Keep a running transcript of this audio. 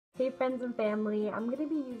Hey friends and family, I'm going to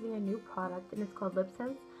be using a new product and it's called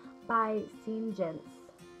Lipsense by Gents.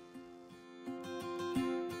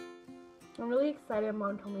 I'm really excited.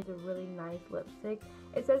 Mom told me it's a really nice lipstick.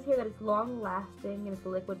 It says here that it's long lasting and it's a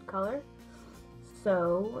liquid color.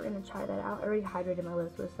 So we're going to try that out. I already hydrated my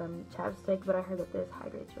lips with some chapstick, but I heard that this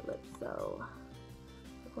hydrates your lips, so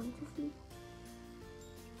we're going to see.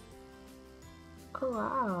 Oh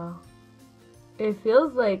wow. It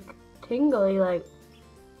feels like tingly, like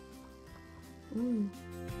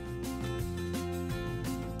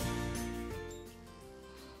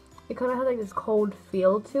It kind of has like this cold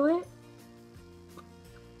feel to it,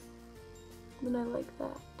 and I like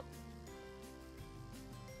that.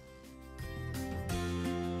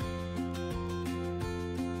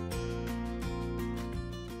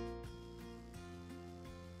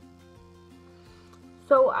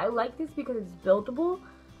 So I like this because it's buildable,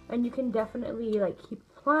 and you can definitely like keep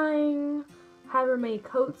applying, however many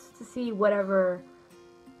coats to see whatever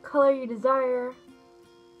color you desire.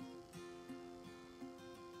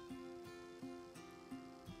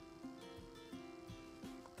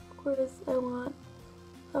 Of course, I want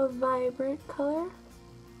a vibrant color.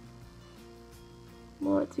 I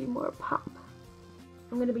want it to be more pop.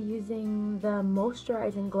 I'm going to be using the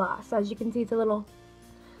moisturizing gloss. As you can see, it's a little,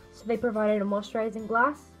 so they provided a moisturizing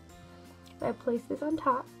gloss. I place this on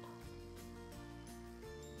top.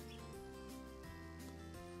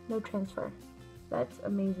 No transfer. That's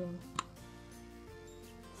amazing.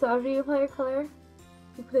 So after you apply your color,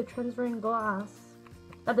 you put the transferring gloss,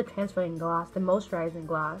 not the transferring gloss, the moisturizing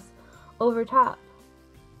gloss over top,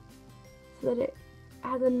 so that it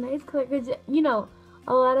has a nice color. Because you know,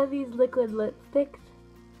 a lot of these liquid lipsticks,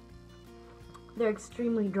 they're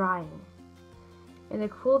extremely drying. And the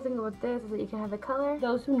cool thing about this is that you can have the color.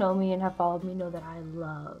 Those who know me and have followed me know that I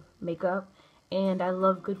love makeup. And I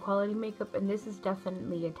love good quality makeup, and this is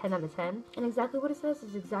definitely a 10 out of 10. And exactly what it says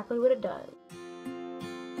is exactly what it does.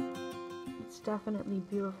 It's definitely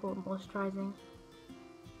beautiful and moisturizing.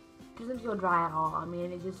 It doesn't feel dry at all. I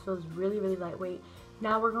mean, it just feels really, really lightweight.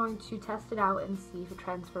 Now we're going to test it out and see if it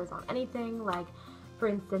transfers on anything. Like, for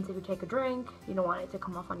instance, if you take a drink, you don't want it to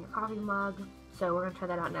come off on your coffee mug. So we're going to try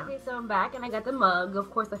that out now. Okay, so I'm back, and I got the mug.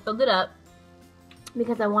 Of course, I filled it up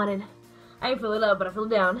because I didn't fill it up, but I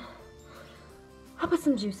filled it down. I'll put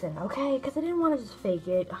some juice in, okay? Because I didn't want to just fake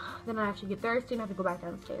it. Then I actually get thirsty and I have to go back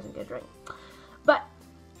downstairs and get a drink. But,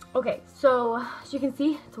 okay, so as you can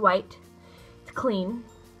see, it's white. It's clean.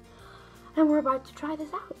 And we're about to try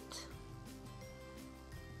this out.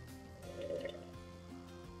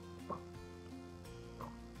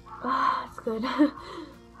 Ah, it's good.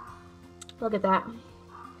 Look at that.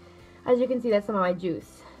 As you can see, that's some of my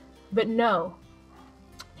juice. But no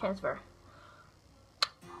transfer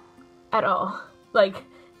at all. Like,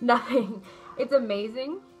 nothing. It's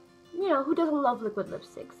amazing. You know, who doesn't love liquid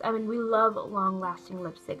lipsticks? I mean, we love long-lasting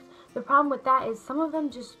lipsticks. The problem with that is some of them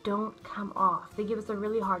just don't come off. They give us a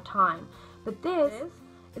really hard time. But this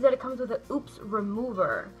is that it comes with an oops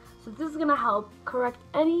remover. So this is going to help correct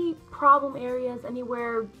any problem areas,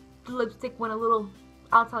 anywhere the lipstick went a little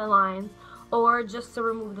outside the lines, or just to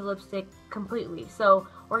remove the lipstick completely. So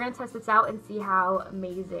we're going to test this out and see how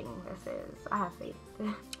amazing this is. I have faith.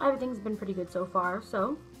 Everything's been pretty good so far,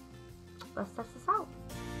 so let's test this out.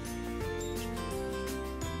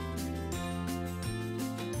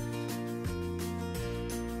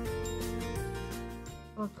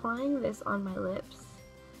 I'm applying this on my lips,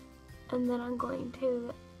 and then I'm going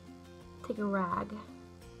to take a rag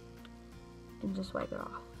and just wipe it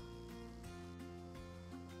off.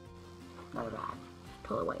 Not a rag,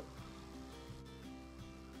 toilet wipe.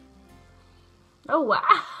 Oh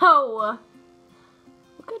wow!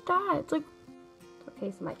 Look at that. It's like,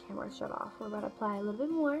 okay, so my camera's shut off. We're about to apply a little bit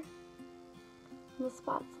more on the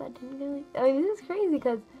spots that didn't really. I mean, this is crazy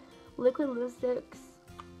because liquid lipsticks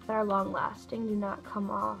that are long lasting do not come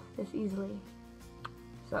off this easily.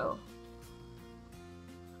 So,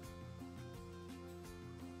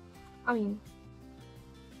 I mean,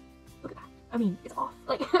 look at that. I mean, it's off.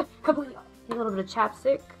 Like, completely off. A little bit of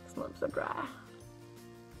chapstick because my lips are dry.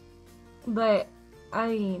 But, I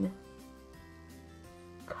mean,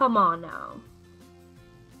 come on now.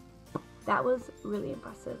 That was really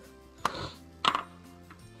impressive.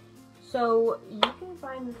 So you can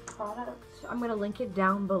find this product. I'm going to link it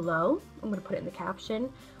down below. I'm going to put it in the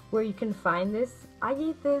caption where you can find this. I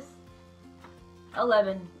gave this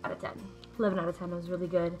 11 out of 10. 11 out of 10 was really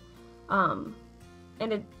good. And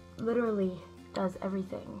it literally does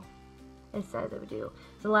everything it says it would do.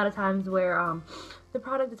 There's a lot of times where the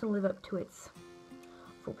product doesn't live up to its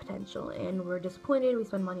full potential and we're disappointed. We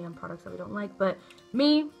spend money on products that we don't like, but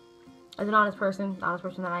me, as an honest person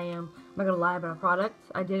that I am, I'm not gonna lie about a product.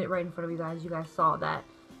 I did it right in front of you guys. You guys saw that.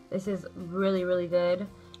 This is really, really good.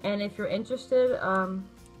 And if you're interested,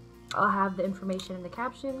 I'll have the information in the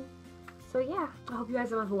caption. So yeah, I hope you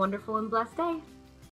guys have a wonderful and blessed day.